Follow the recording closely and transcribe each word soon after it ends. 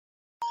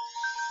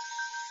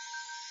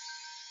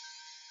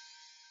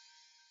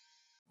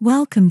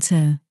Welcome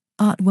to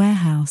Art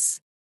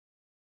Warehouse.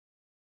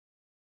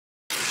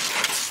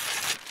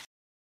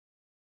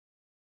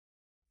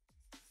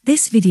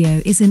 This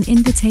video is an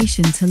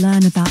invitation to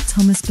learn about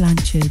Thomas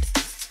Blanchard.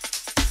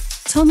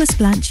 Thomas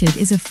Blanchard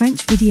is a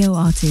French video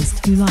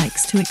artist who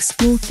likes to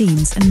explore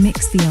themes and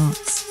mix the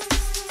arts.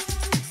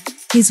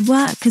 His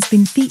work has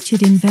been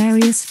featured in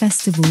various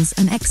festivals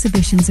and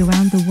exhibitions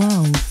around the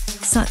world,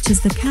 such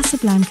as the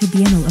Casablanca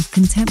Biennale of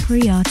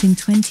Contemporary Art in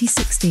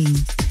 2016,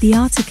 the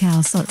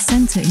Artechouse Art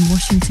Center in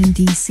Washington,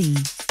 D.C.,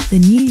 the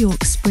New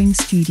York Spring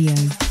Studio,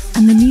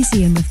 and the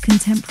Museum of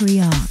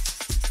Contemporary Art,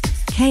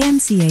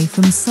 KMCA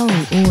from Seoul,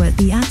 or at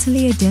the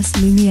Atelier des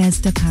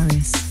Lumières de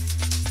Paris.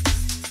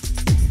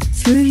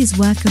 Through his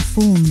work of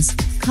forms,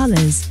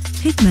 colors,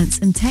 pigments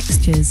and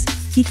textures,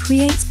 he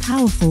creates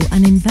powerful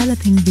and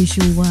enveloping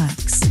visual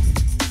works.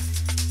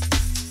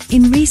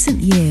 In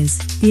recent years,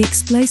 the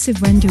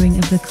explosive rendering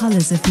of the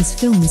colors of his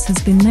films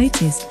has been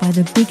noticed by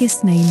the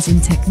biggest names in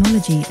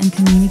technology and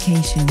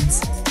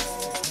communications.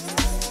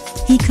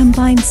 He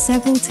combines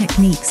several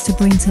techniques to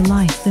bring to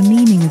life the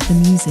meaning of the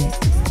music.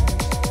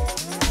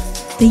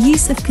 The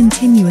use of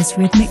continuous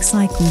rhythmic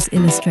cycles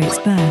illustrates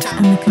birth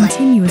and the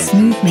continuous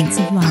movements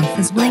of life,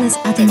 as well as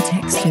adding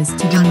textures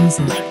to the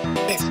music.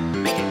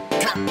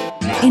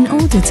 In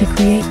order to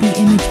create the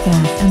image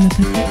birth and the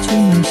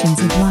perpetual motions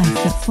of life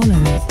that follow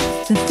it,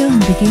 the film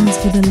begins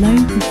with a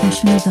lone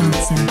professional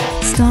dancer,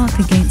 stark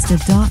against a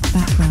dark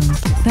background,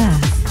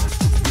 birth.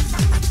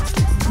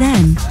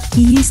 Then,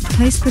 he used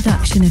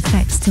post-production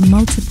effects to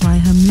multiply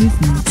her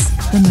movements,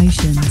 the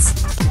motions.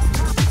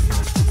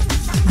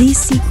 These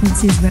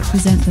sequences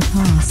represent the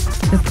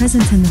past, the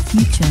present and the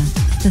future,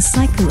 the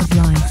cycle of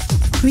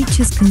life,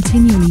 creatures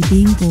continually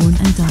being born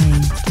and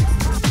dying.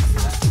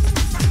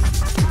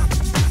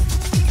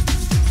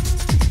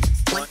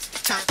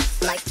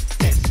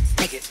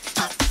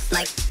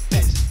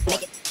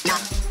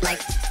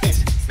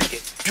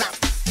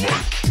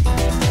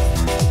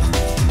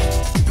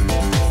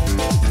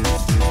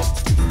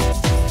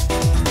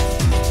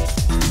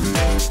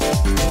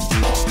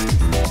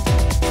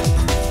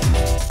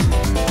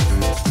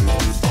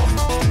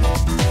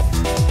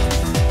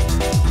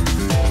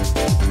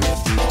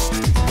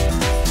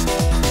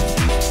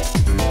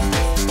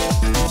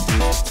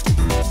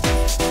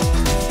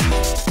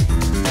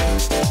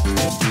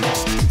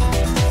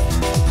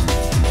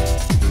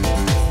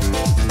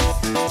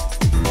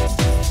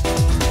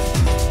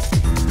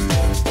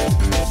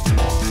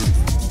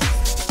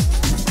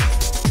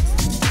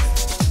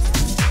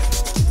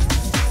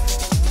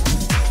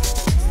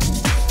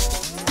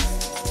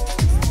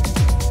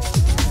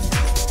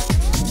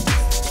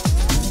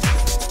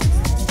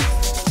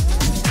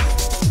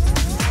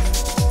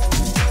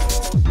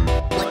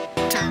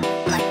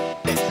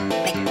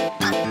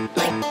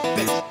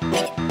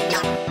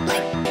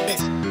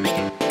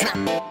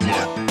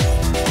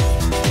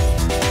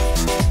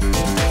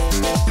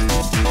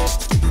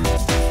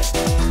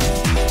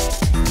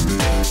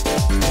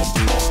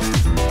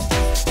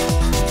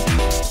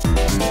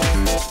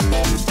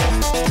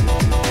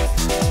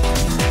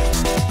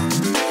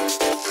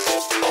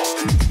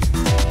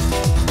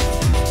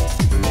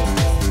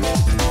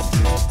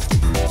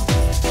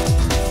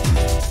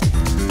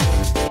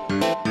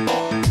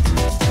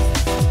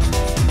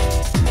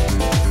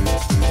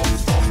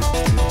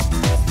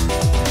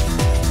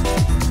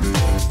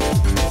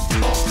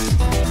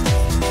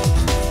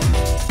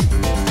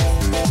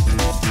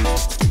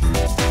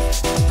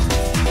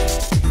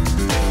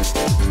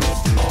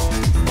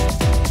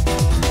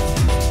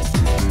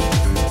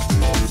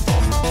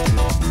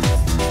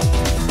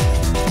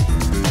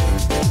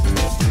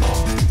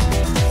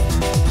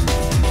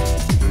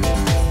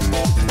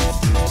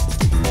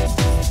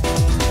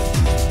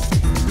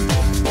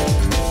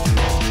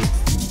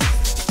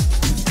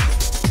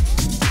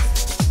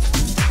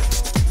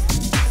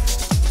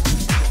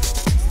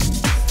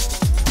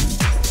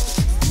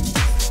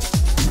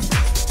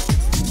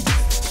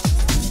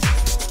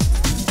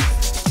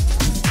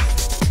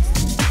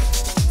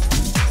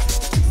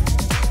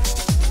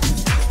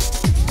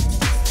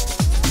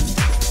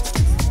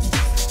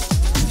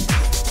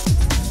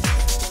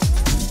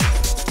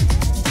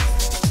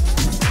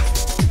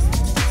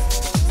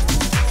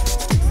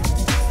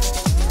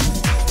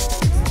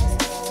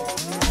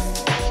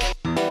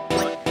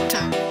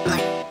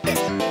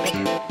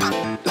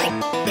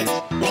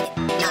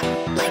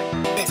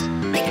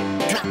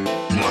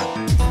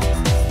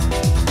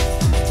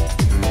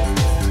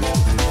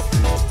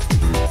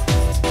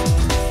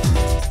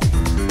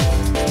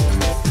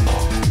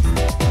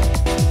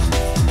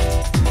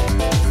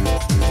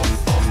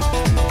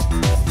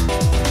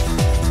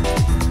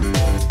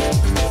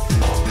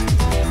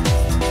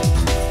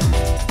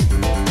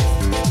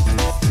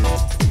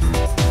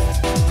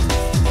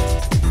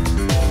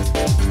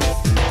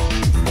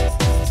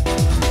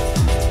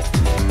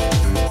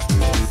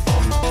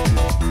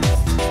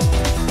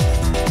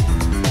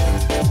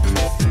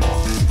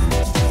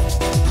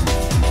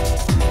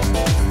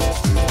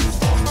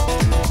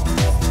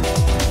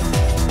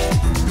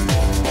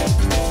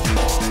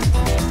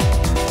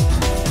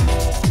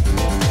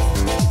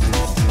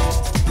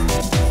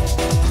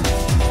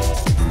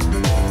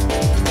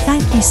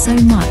 you so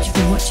much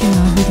for watching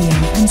our video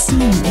and see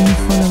you in the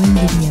following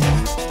video.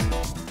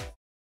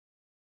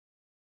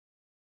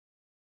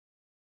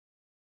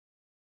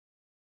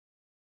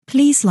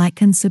 Please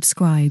like and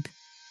subscribe.